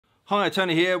Hi,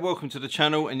 Tony here, welcome to the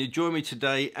channel, and you join me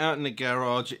today out in the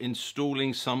garage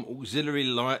installing some auxiliary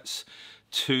lights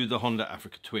to the Honda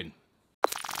Africa Twin.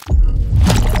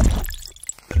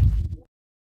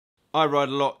 I ride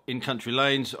a lot in country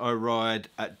lanes, I ride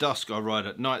at dusk, I ride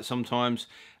at night sometimes,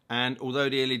 and although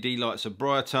the LED lights are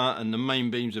brighter and the main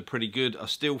beams are pretty good, I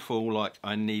still feel like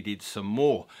I needed some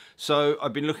more. So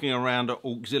I've been looking around at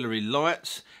auxiliary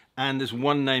lights, and there's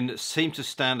one name that seemed to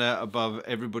stand out above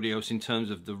everybody else in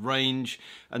terms of the range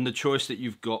and the choice that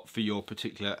you've got for your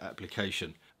particular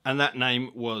application. And that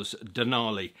name was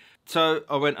Denali. So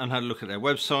I went and had a look at their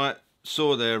website,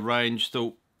 saw their range,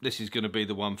 thought this is going to be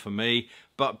the one for me.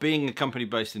 But being a company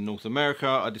based in North America,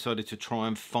 I decided to try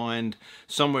and find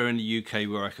somewhere in the UK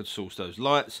where I could source those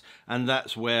lights, and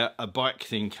that's where a bike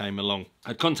thing came along.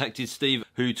 I contacted Steve,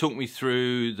 who talked me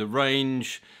through the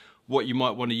range, what you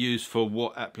might want to use for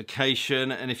what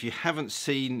application, and if you haven't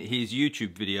seen his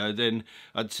YouTube video, then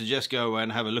I'd suggest go away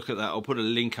and have a look at that. I'll put a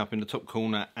link up in the top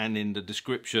corner and in the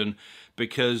description,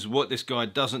 because what this guy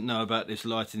doesn't know about this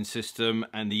lighting system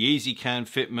and the Ez-Can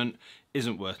fitment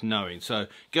isn't worth knowing. So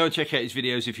go and check out his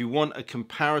videos if you want a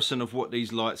comparison of what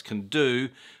these lights can do.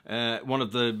 One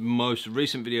of the most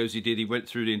recent videos he did, he went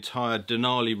through the entire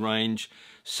Denali range,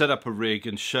 set up a rig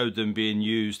and showed them being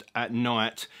used at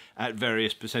night at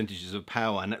various percentages of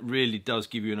power, and it really does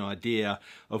give you an idea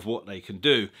of what they can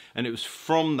do. And it was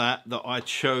from that that I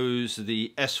chose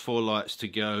the S4 lights to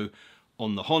go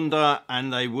on the Honda,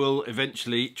 and they will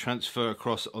eventually transfer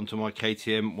across onto my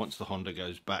KTM once the Honda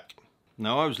goes back.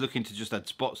 Now, I was looking to just add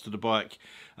spots to the bike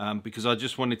because I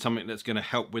just wanted something that's going to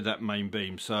help with that main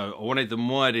beam. So I wanted them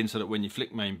wired in so that when you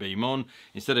flick main beam on,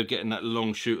 instead of getting that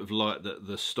long shoot of light that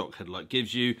the stock headlight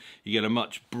gives you, you get a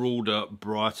much broader,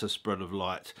 brighter spread of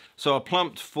light. So I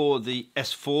plumped for the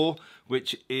S4,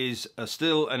 which is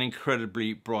still an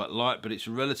incredibly bright light, but it's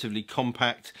relatively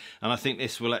compact, and I think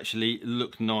this will actually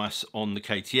look nice on the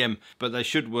KTM, but they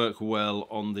should work well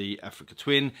on the Africa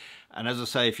Twin. And as I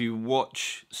say, if you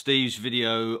watch Steve's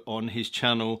video on his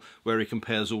channel where he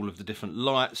compares all of the different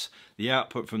lights, the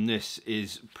output from this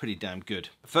is pretty damn good.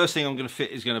 The first thing I'm going to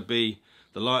fit is going to be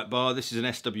the light bar. This is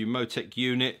an SW-Motech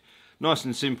unit. Nice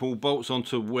and simple, bolts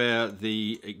onto where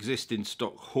the existing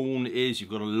stock horn is.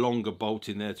 You've got a longer bolt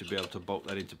in there to be able to bolt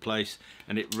that into place,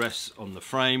 and it rests on the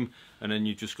frame, and then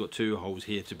you've just got two holes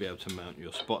here to be able to mount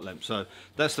your spot lamp. So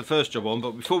that's the first job on,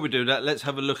 but before we do that, let's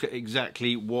have a look at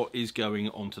exactly what is going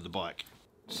onto the bike.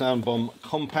 Soundbomb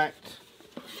compact,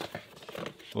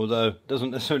 although it doesn't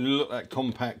necessarily look that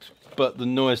compact, but the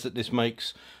noise that this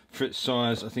makes for its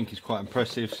size I think is quite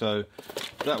impressive, so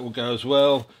that will go as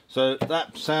well. So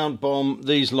that Soundbomb,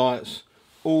 these lights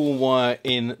all wire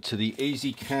in to the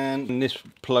Ez-Can, and this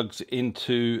plugs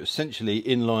into essentially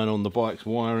inline on the bike's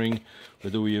wiring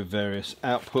with all your various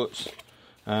outputs,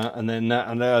 and then that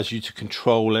allows you to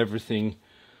control everything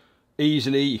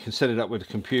easily. You can set it up with a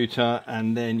computer,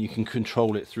 and then you can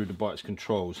control it through the bike's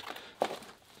controls.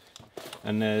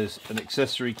 And there's an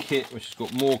accessory kit which has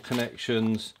got more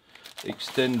connections,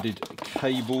 extended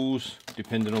cables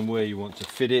depending on where you want to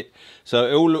fit it. So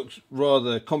it all looks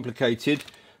rather complicated,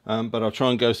 but I'll try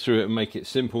and go through it and make it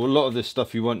simple. A lot of this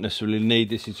stuff you won't necessarily need.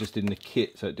 This is just in the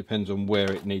kit, so it depends on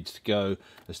where it needs to go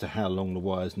as to how long the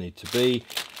wires need to be.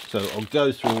 So I'll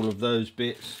go through all of those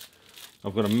bits.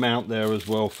 I've got a mount there as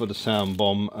well for the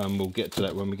Soundbomb, and we'll get to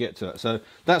that when we get to that. So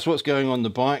that's what's going on the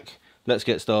bike. Let's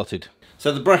get started.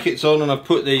 So the bracket's on, and I've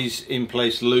put these in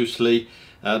place loosely.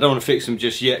 I don't want to fix them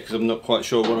just yet because I'm not quite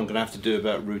sure what I'm going to have to do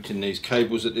about routing these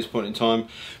cables at this point in time,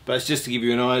 but it's just to give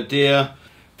you an idea.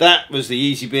 That was the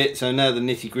easy bit, so now the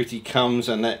nitty gritty comes,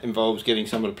 and that involves getting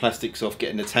some of the plastics off,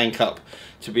 getting the tank up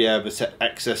to be able to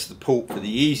access the port for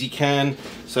the Ez-Can.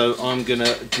 So I'm going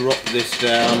to drop this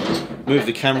down, move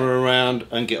the camera around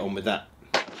and get on with that.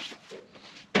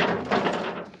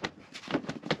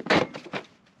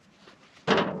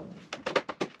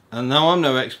 And now I'm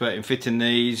no expert in fitting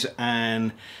these,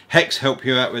 and Hex help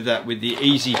you out with that with the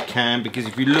Ez-Can, because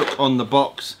if you look on the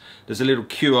box, there's a little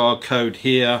QR code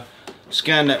here.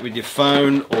 Scan that with your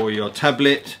phone or your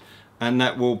tablet, and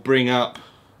that will bring up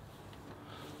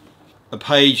a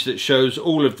page that shows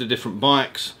all of the different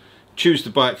bikes. Choose the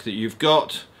bike that you've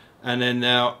got, and then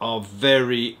there are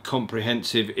very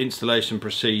comprehensive installation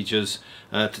procedures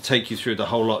to take you through the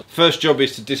whole lot. First job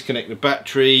is to disconnect the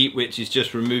battery, which is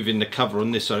just removing the cover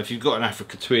on this side. If you've got an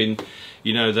Africa Twin,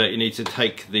 you know that you need to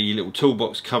take the little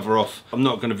toolbox cover off. I'm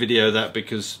not going to video that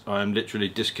because I'm literally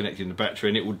disconnecting the battery,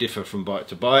 and it will differ from bike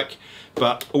to bike,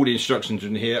 but all the instructions are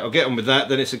in here. I'll get on with that.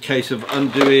 Then it's a case of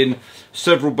undoing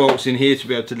several bolts in here to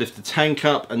be able to lift the tank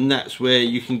up, and that's where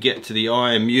you can get to the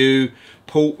IMU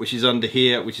port, which is under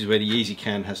here, which is where the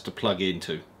Ez-Can has to plug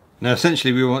into. Now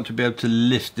essentially we want to be able to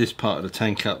lift this part of the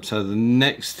tank up, so the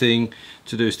next thing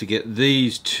to do is to get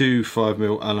these two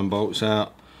 5mm Allen bolts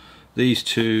out, these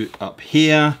two up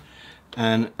here,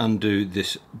 and undo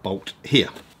this bolt here,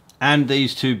 and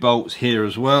these two bolts here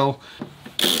as well.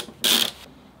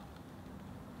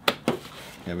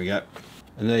 There we go.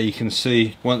 And there you can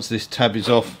see, once this tab is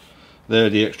off, there are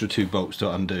the extra two bolts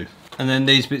to undo. And then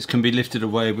these bits can be lifted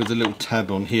away with a little tab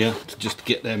on here to just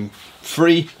get them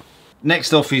free.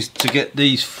 Next off is to get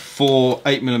these four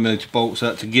 8mm bolts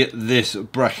out to get this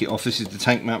bracket off. This is the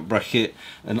tank mount bracket,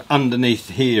 and underneath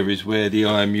here is where the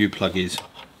IMU plug is.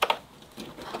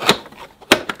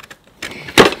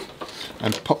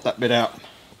 And pop that bit out.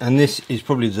 And this is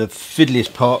probably the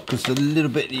fiddliest part, because the little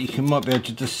bit that you might be able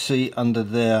to just see under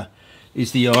there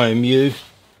is the IMU.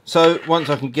 So once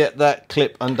I can get that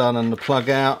clip undone and the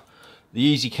plug out,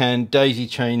 the Ez-Can daisy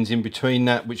chains in between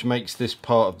that, which makes this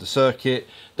part of the circuit.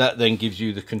 That then gives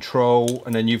you the control,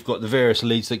 and then you've got the various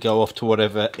leads that go off to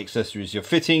whatever accessories you're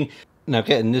fitting. Now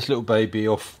getting this little baby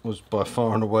off was by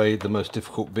far and away the most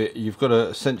difficult bit. You've got to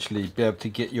essentially be able to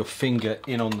get your finger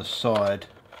in on the side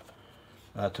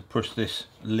to push this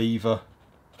lever.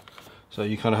 So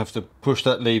you kind of have to push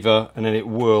that lever and then it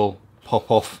will pop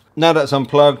off. Now that's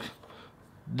unplugged,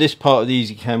 this part of the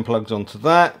Ez-Can plugs onto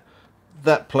that.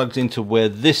 That plugs into where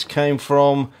this came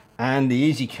from, and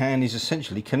the Ez-Can is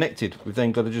essentially connected. We've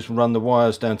then got to just run the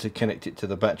wires down to connect it to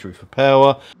the battery for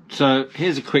power. So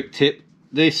here's a quick tip.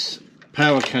 This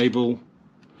power cable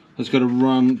has got to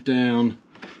run down,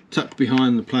 tuck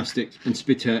behind the plastic and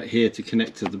spit out here to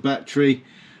connect to the battery.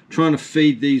 Trying to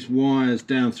feed these wires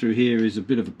down through here is a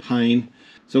bit of a pain.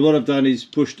 So what I've done is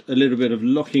pushed a little bit of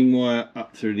locking wire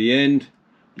up through the end,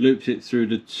 looped it through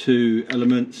the two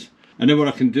elements, and then what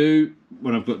I can do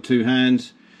when I've got two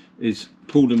hands is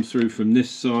pull them through from this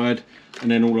side, and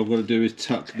then all I've got to do is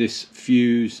tuck this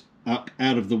fuse up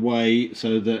out of the way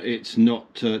so that it's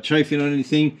not chafing on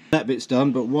anything. That bit's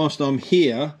done, but whilst I'm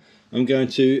here I'm going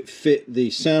to fit the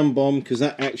Soundbomb, because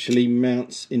that actually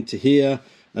mounts into here,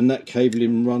 and that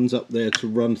cabling runs up there to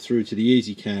run through to the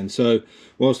Ez-Can. So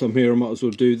whilst I'm here I might as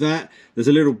well do that. There's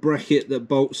a little bracket that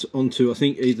bolts onto, I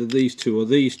think, either these two or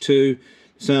these two.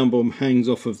 Soundbomb hangs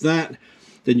off of that.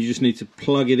 Then you just need to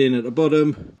plug it in at the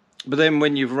bottom. But then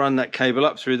when you've run that cable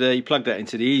up through there, you plug that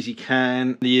into the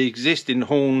Ez-Can. The existing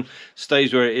horn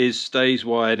stays where it is, stays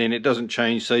wired in, it doesn't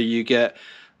change, so you get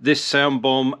this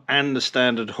Soundbomb and the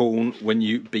standard horn when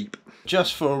you beep.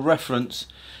 Just for a reference,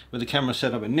 with the camera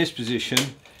set up in this position,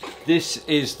 this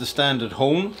is the standard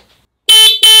horn.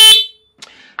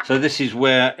 So this is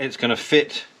where it's going to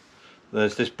fit.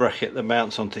 There's this bracket that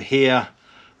mounts onto here,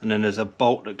 and then there's a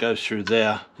bolt that goes through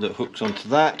there that hooks onto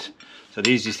that. So the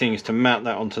easiest thing is to mount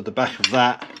that onto the back of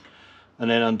that,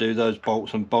 and then undo those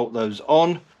bolts and bolt those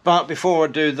on. But before I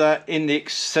do that, in the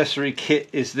accessory kit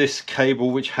is this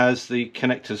cable, which has the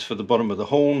connectors for the bottom of the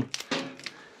horn,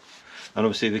 and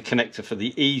obviously the connector for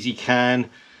the Ez-Can.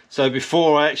 So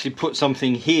before I actually put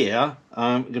something here,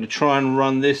 I'm going to try and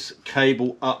run this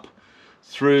cable up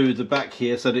through the back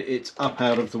here so that it's up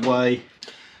out of the way.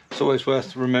 It's always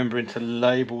worth remembering to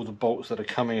label the bolts that are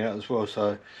coming out as well,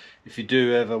 so if you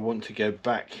do ever want to go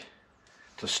back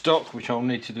to stock, which I'll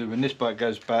need to do when this bike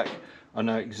goes back, I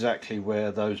know exactly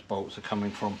where those bolts are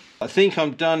coming from. I think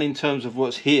I'm done in terms of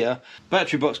what's here.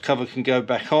 Battery box cover can go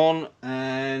back on,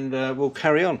 and we'll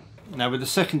carry on. Now with the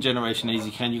second generation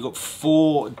Ez-Can, you've got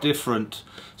 4 different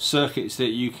circuits that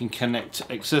you can connect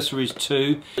accessories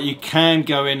to. You can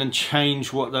go in and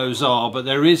change what those are, but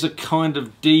there is a kind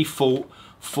of default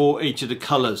for each of the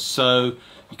colours. So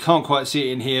you can't quite see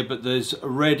it in here, but there's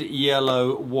red,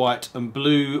 yellow, white and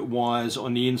blue wires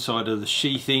on the inside of the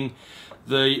sheathing.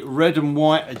 The red and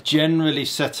white are generally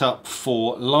set up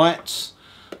for lights.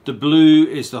 The blue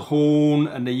is the horn,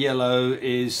 and the yellow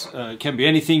is can be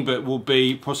anything, but will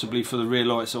be possibly for the rear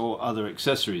lights or other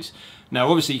accessories. Now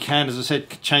obviously you can, as I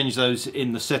said, change those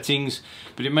in the settings,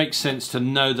 but it makes sense to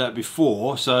know that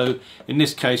before. So in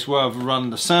this case, where I've run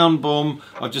the Soundbomb,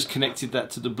 I've just connected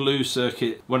that to the blue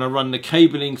circuit. When I run the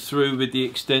cabling through with the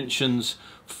extensions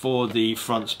for the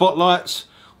front spotlights,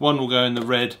 one will go in the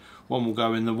red, one will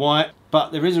go in the white.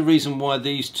 But there is a reason why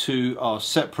these two are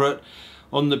separate.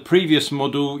 On the previous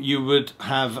model you would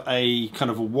have a kind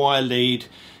of a wire lead,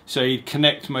 so you'd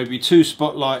connect maybe 2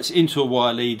 spotlights into a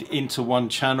wire lead into one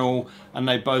channel, and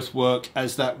they both work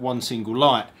as that one single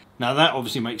light. Now that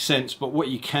obviously makes sense, but what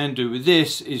you can do with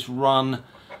this is run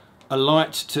a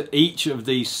light to each of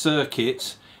these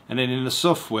circuits, and then in the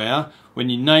software, when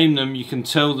you name them, you can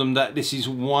tell them that this is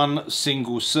one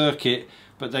single circuit,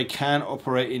 but they can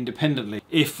operate independently.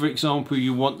 If, for example,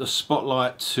 you want the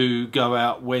spotlight to go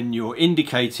out when you're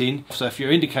indicating, so if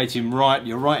you're indicating right,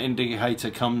 your right indicator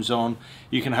comes on,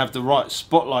 you can have the right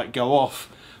spotlight go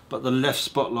off, but the left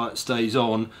spotlight stays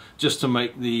on, just to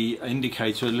make the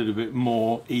indicator a little bit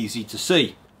more easy to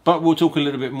see. But we'll talk a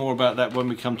little bit more about that when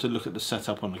we come to look at the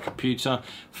setup on the computer.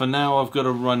 For now, I've got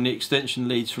to run the extension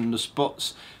leads from the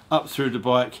spots up through the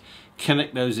bike,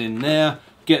 connect those in there,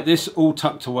 get this all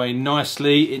tucked away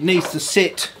nicely. It needs to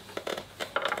sit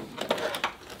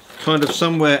kind of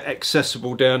somewhere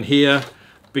accessible down here,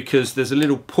 because there's a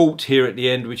little port here at the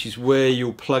end, which is where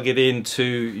you'll plug it into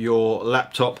your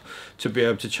laptop to be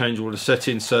able to change all the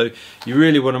settings. So you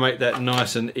really want to make that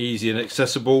nice and easy and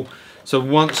accessible. So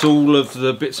once all of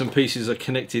the bits and pieces are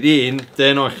connected in,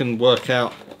 then I can work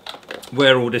out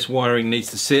where all this wiring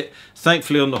needs to sit.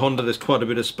 Thankfully on the Honda there's quite a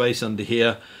bit of space under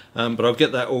here, but I'll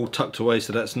get that all tucked away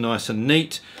so that's nice and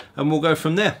neat, and we'll go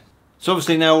from there. So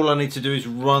obviously now all I need to do is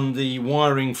run the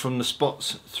wiring from the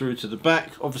spots through to the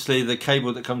back. Obviously the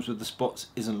cable that comes with the spots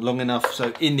isn't long enough,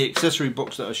 so in the accessory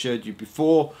box that I showed you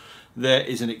before, there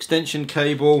is an extension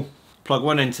cable. Plug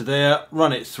one into there,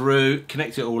 run it through,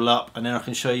 connect it all up, and then I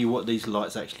can show you what these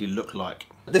lights actually look like.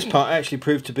 This part actually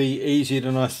proved to be easier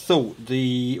than I thought.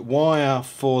 The wire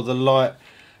for the light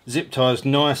zip ties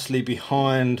nicely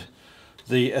behind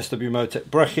the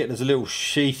SW-Motech bracket. There's a little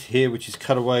sheath here which is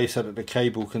cut away so that the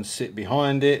cable can sit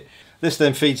behind it. This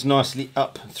then feeds nicely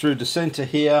up through the center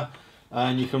here,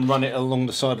 and you can run it along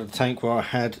the side of the tank where I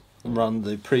had run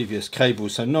the previous cable,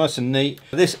 so nice and neat.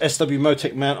 This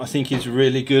SW-Motech mount I think is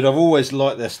really good. I've always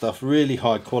liked their stuff, really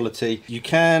high quality. You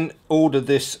can order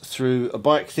this through a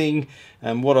bike thing,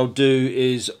 and what I'll do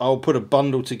is I'll put a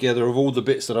bundle together of all the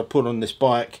bits that I put on this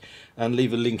bike and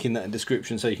leave a link in that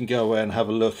description so you can go away and have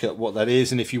a look at what that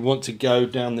is. And if you want to go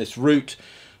down this route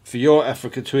for your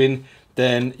Africa Twin,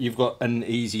 then you've got an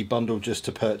easy bundle just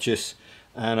to purchase,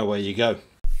 and away you go.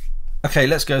 Okay,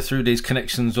 let's go through these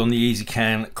connections on the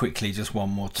Ez-Can quickly just one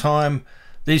more time.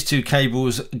 These 2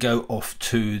 cables go off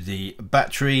to the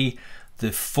battery.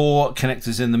 The 4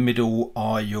 connectors in the middle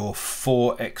are your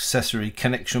 4 accessory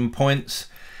connection points.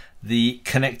 The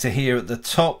connector here at the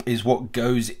top is what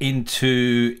goes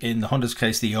into, in the Honda's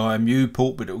case, the IMU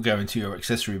port, but it will go into your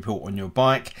accessory port on your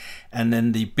bike. And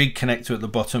then the big connector at the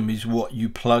bottom is what you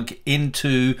plug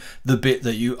into the bit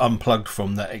that you unplugged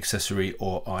from that accessory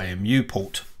or IMU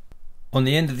port. On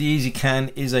the end of the Ez-Can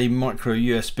is a micro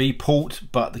USB port,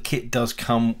 but the kit does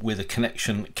come with a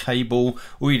connection cable.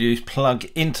 All you do is plug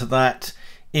into that,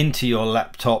 into your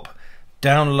laptop,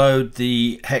 download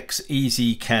the Hex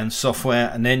Ez-Can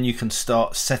software, and then you can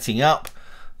start setting up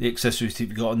the accessories that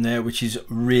you've got on there, which is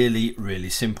really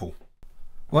simple.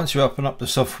 Once you open up the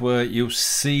software, you'll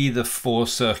see the 4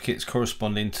 circuits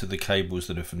corresponding to the cables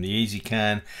that are from the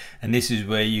Ez-Can, and this is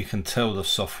where you can tell the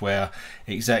software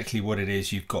exactly what it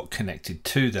is you've got connected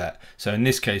to that. So in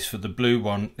this case, for the blue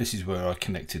one, this is where I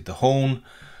connected the horn.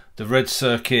 The red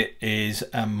circuit is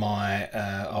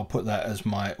I'll put that as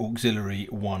my auxiliary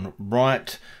 1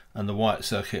 right, and the white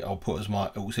circuit I'll put as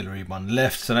my auxiliary 1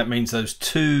 left. So that means those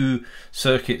 2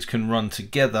 circuits can run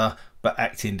together but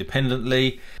act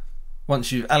independently.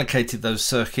 Once you've allocated those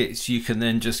circuits, you can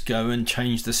then just go and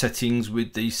change the settings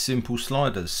with these simple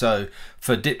sliders. So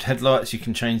for dipped headlights, you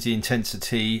can change the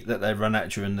intensity that they run at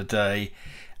during the day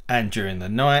and during the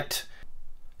night.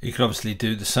 You can obviously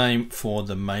do the same for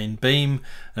the main beam,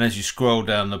 and as you scroll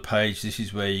down the page, this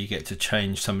is where you get to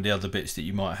change some of the other bits that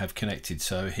you might have connected.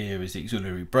 So here is the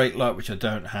auxiliary brake light, which I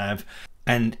don't have,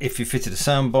 and if you fitted a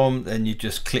Soundbomb, then you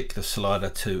just click the slider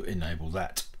to enable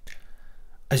that.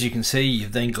 As you can see,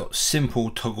 you've then got simple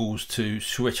toggles to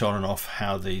switch on and off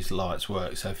how these lights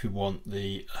work. So if you want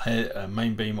the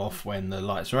main beam off when the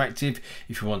lights are active,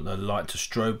 if you want the light to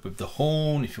strobe with the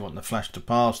horn, if you want the flash to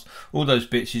pass, all those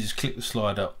bits, you just click the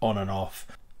slider on and off.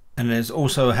 And there's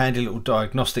also a handy little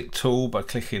diagnostic tool. By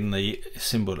clicking the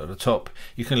symbol at the top,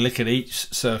 you can look at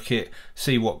each circuit,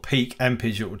 see what peak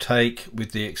ampage it will take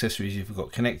with the accessories you've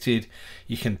got connected.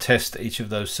 You can test each of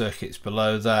those circuits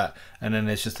below that, and then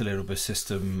there's just a little bit of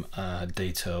system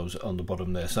details on the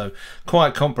bottom there. So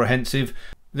quite comprehensive.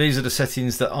 These are the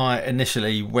settings that I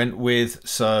initially went with,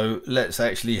 so let's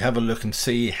actually have a look and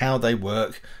see how they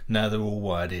work now they're all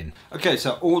wired in. Okay,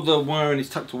 so all the wiring is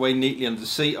tucked away neatly under the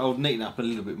seat. I'll neaten up a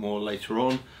little bit more later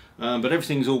on, but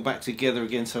everything's all back together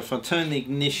again. So if I turn the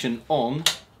ignition on,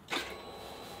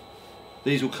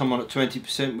 these will come on at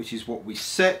 20%, which is what we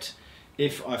set.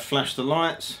 If I flash the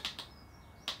lights,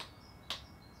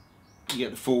 you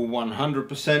get the full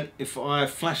 100%. If I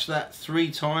flash that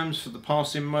 3 times for the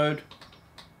passing mode,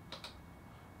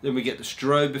 then we get the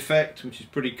strobe effect, which is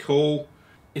pretty cool.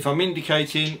 If I'm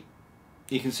indicating,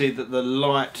 you can see that the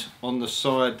light on the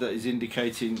side that is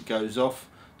indicating goes off,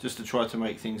 just to try to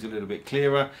make things a little bit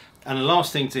clearer. And the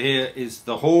last thing to hear is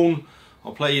the horn.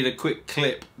 I'll play you the quick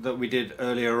clip that we did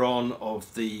earlier on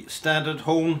of the standard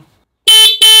horn.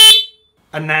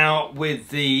 And now with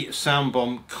the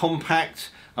Soundbomb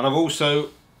Compact, and I've also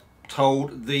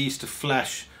told these to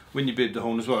flash when you beep the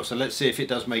horn as well. So let's see if it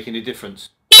does make any difference.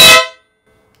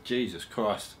 Jesus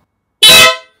Christ.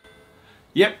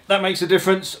 Yep, that makes a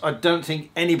difference. I don't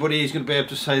think anybody is going to be able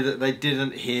to say that they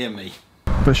didn't hear me.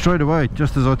 But straight away,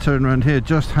 just as I turn around here,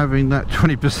 just having that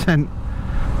 20%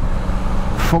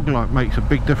 fog light makes a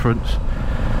big difference.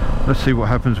 Let's see what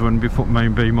happens when we put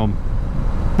main beam on.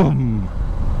 Boom!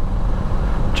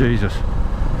 Jesus.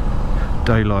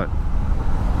 Daylight.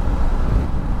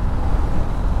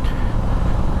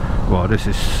 Wow, this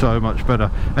is so much better.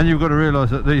 And you've got to realise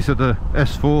that these are the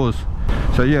S4s.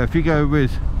 So yeah, if you go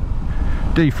with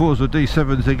D4s or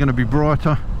D7s, they're going to be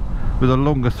brighter with a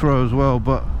longer throw as well.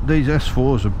 But these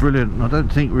S4s are brilliant, and I don't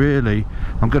think really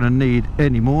I'm going to need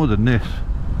any more than this.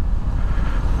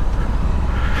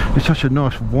 It's such a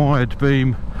nice wide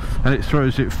beam, and it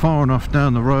throws it far enough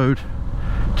down the road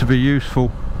to be useful.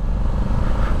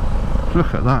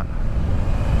 Look at that.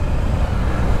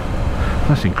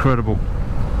 That's incredible.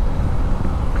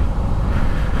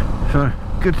 So,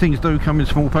 good things do come in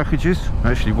small packages.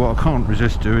 Actually, what I can't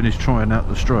resist doing is trying out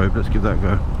the strobe. Let's give that a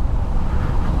go.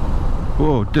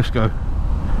 Whoa, disco.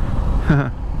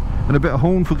 And a bit of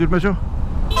horn for good measure.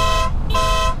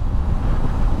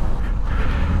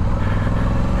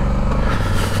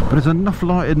 But there's enough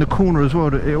light in the corner as well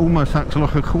that it almost acts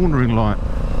like a cornering light.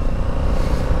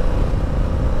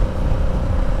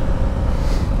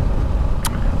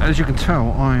 As you can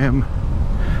tell, I am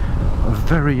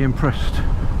very impressed.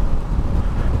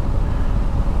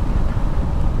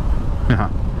 Yeah,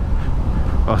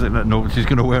 I think that novelty is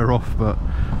going to wear off, but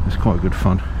it's quite good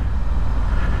fun.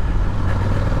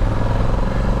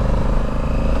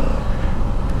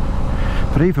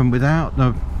 But even without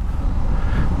the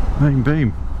main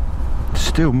beam,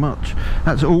 still much.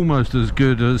 That's almost as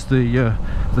good as the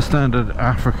standard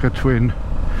Africa Twin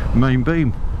main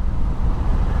beam.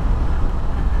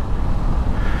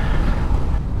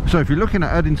 So if you're looking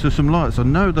at adding to some lights, I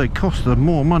know they cost them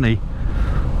more money,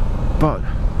 but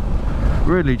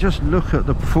really just look at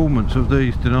the performance of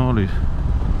these Denalis.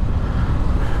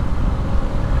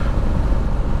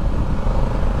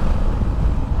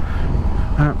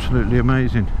 Absolutely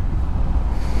amazing.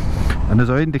 And as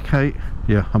I indicate,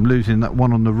 yeah, I'm losing that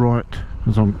one on the right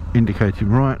as I'm indicating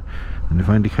right, and if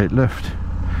I indicate left,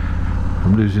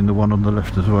 I'm losing the one on the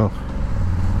left as well.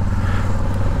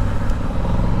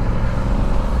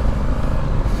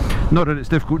 Not that it's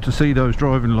difficult to see those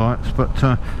driving lights, but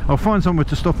I'll find somewhere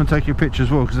to stop and take a picture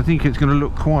as well, because I think it's going to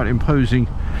look quite imposing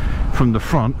from the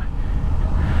front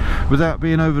without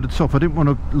being over the top. I didn't want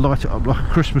to light it up like a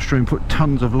Christmas tree and put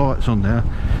tons of lights on there,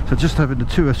 so just having the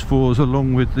two S4s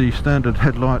along with the standard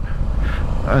headlight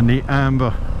and the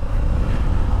amber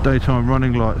daytime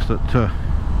running lights that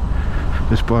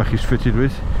this bike is fitted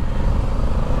with.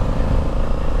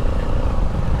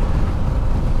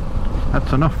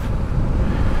 That's enough.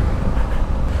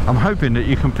 I'm hoping that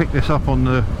you can pick this up on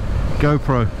the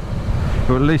GoPro,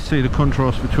 or at least see the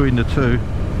contrast between the two.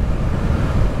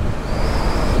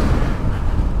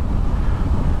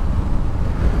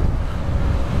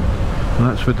 And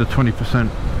that's with the 20%.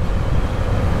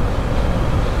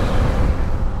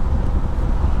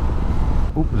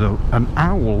 Oh, there's an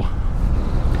owl.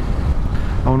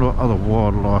 I wonder what other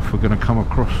wildlife we're going to come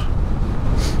across.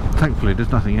 Thankfully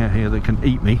there's nothing out here that can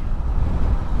eat me.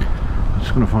 I'm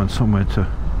just going to find somewhere to...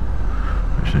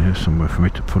 Actually, here's somewhere for me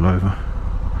to pull over.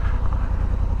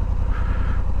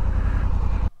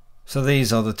 So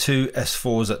these are the two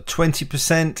S4s at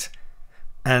 20%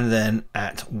 and then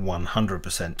at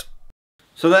 100%.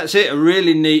 So that's it, a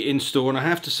really neat install, and I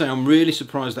have to say I'm really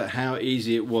surprised at how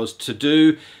easy it was to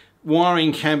do.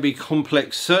 Wiring can be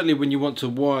complex, certainly when you want to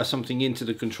wire something into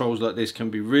the controls like this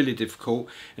can be really difficult,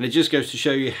 and it just goes to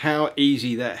show you how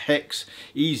easy that Hex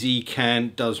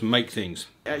Ez-Can does make things.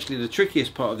 Actually, the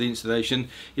trickiest part of the installation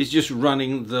is just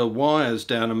running the wires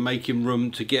down and making room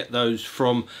to get those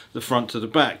from the front to the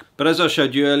back. But as I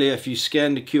showed you earlier, if you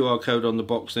scan the QR code on the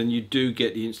box, then you do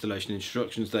get the installation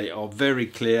instructions. They are very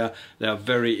clear, they are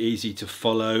very easy to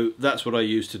follow. That's what I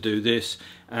used to do this,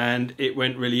 and it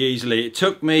went really easily. It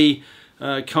took me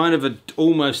kind of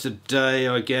almost a day,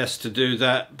 I guess, to do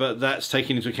that, but that's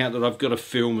taking into account that I've got to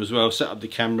film as well, set up the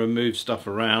camera, move stuff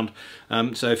around.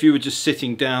 So if you were just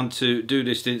sitting down to do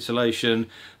this installation,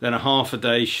 then a half a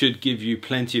day should give you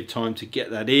plenty of time to get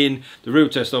that in. The real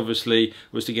test obviously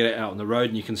was to get it out on the road,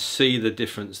 and you can see the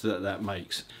difference that that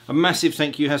makes. A massive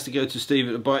thank you has to go to Steve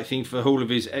at the Bike Thing for all of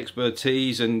his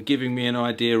expertise and giving me an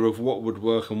idea of what would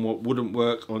work and what wouldn't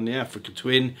work on the Africa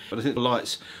Twin. But I think the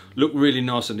lights look really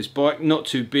nice on this bike, not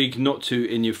too big, not too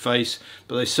in your face,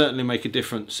 but they certainly make a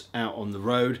difference out on the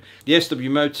road. The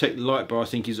SW-Motech Light bar I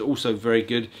think is also very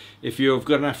good. If you've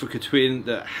got an Africa Twin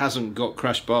that hasn't got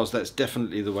crash bars, that's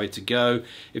definitely the way to go.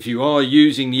 If you are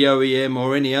using the OEM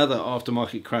or any other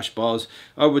aftermarket crash bars,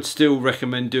 I would still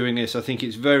recommend doing this. I think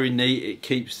it's very neat. It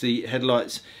keeps the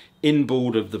headlights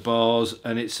inboard of the bars,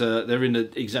 and it's they're in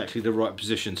exactly the right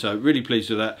position, so really pleased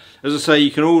with that. As I say,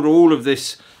 you can order all of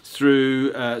this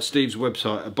through Steve's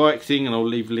website, A Bike Thing, and I'll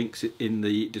leave links in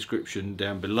the description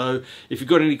down below. If you've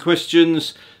got any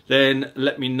questions, then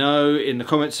let me know in the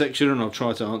comment section and I'll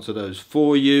try to answer those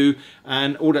for you.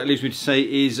 And all that leaves me to say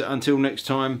is until next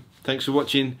time, thanks for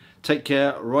watching, take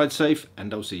care, ride safe,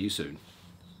 and I'll see you soon.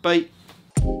 Bye.